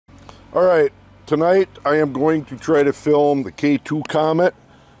Alright, tonight I am going to try to film the K2 Comet.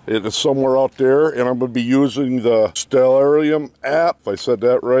 It is somewhere out there, and I'm going to be using the Stellarium app, if I said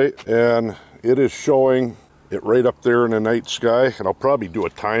that right. And it is showing it right up there in the night sky, and I'll probably do a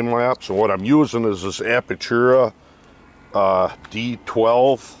time lapse. And what I'm using is this Apertura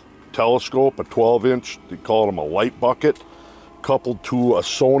D12 telescope, a 12-inch, they call them a light bucket, coupled to a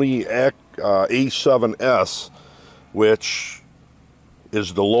Sony A7S, which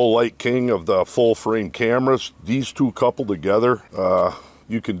is the low light king of the full frame cameras. These two coupled together,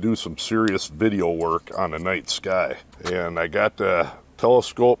 you can do some serious video work on the night sky. And I got the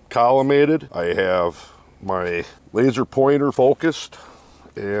telescope collimated. I have my laser pointer focused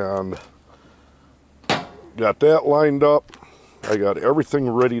and got that lined up. I got everything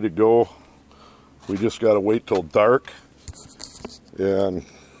ready to go. We just got to wait till dark, and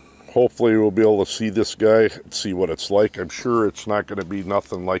hopefully we'll be able to see this guy and see what it's like. I'm sure it's not going to be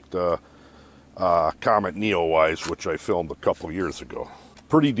nothing like the Comet Neowise, which I filmed a couple years ago.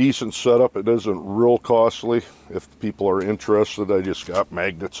 Pretty decent setup. It isn't real costly. If people are interested, I just got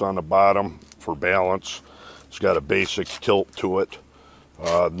magnets on the bottom for balance. It's got a basic tilt to it.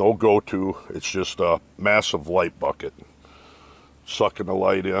 No go-to. It's just a massive light bucket sucking the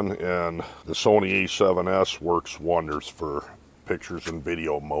light in, and the Sony A7S works wonders for pictures and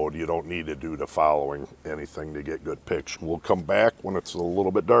video mode. You don't need to do the following anything to get good pictures. We'll come back when it's a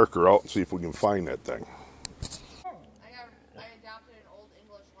little bit darker out and see if we can find that thing. I adopted an old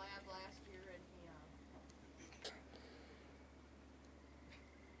English lab last year, and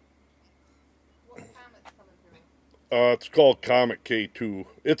what comet's coming through? It's called Comet K2.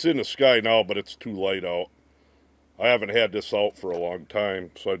 It's in the sky now, but it's too light out. I haven't had this out for a long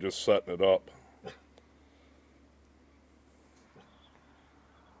time, so I'm just setting it up.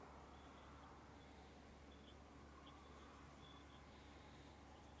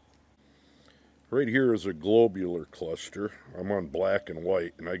 Right here is a globular cluster. I'm on black and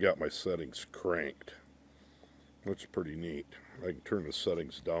white, and I got my settings cranked. That's pretty neat. I can turn the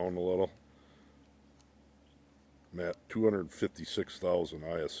settings down a little. I'm at 256,000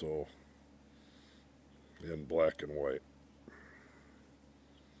 ISO in black and white.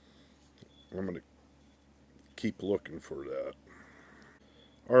 I'm going to keep looking for that.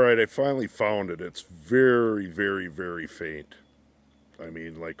 Alright, I finally found it. It's very, very, very faint. I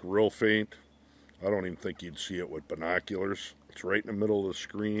mean, like real faint. I don't even think you'd see it with binoculars. It's right in the middle of the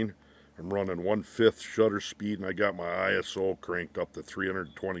screen. I'm running 1/5 shutter speed, and I got my ISO cranked up to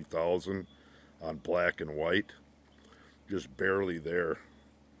 320,000 on black and white. Just barely there.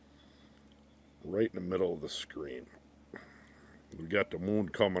 Right in the middle of the screen. We got the moon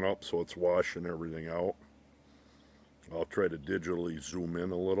coming up, so it's washing everything out. I'll try to digitally zoom in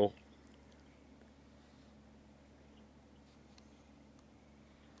a little.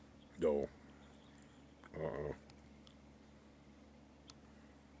 No.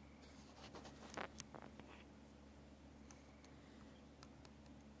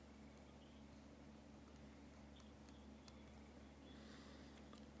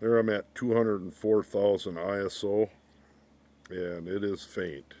 There I'm at 204,000 ISO, and it is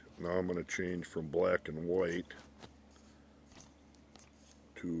faint. Now I'm going to change from black and white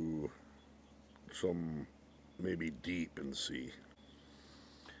to some maybe deep and see.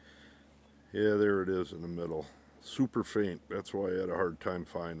 Yeah, there it is in the middle. Super faint. That's why I had a hard time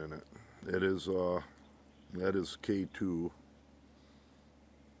finding it. It is, that is K2.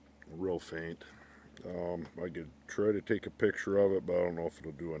 Real faint. I could try to take a picture of it, but I don't know if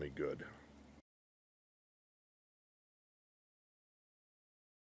it'll do any good.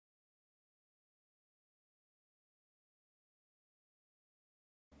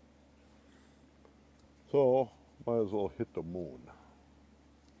 So, might as well hit the moon.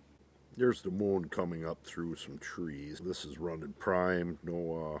 There's the moon coming up through some trees. This is running prime,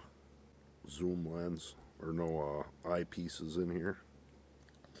 no zoom lens, or no eyepieces in here.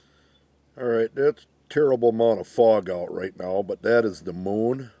 Alright, that's a terrible amount of fog out right now, but that is the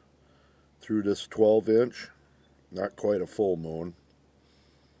moon through this 12-inch. Not quite a full moon.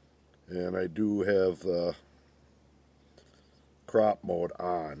 And I do have the crop mode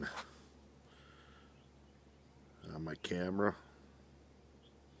on my camera.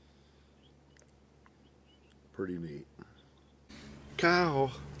 Pretty neat.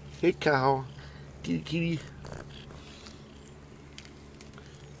 Cow. Hey, cow. Kitty, kitty.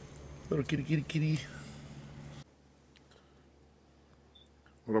 Little kitty, kitty, kitty.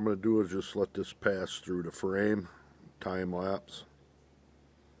 What I'm going to do is just let this pass through the frame, time lapse.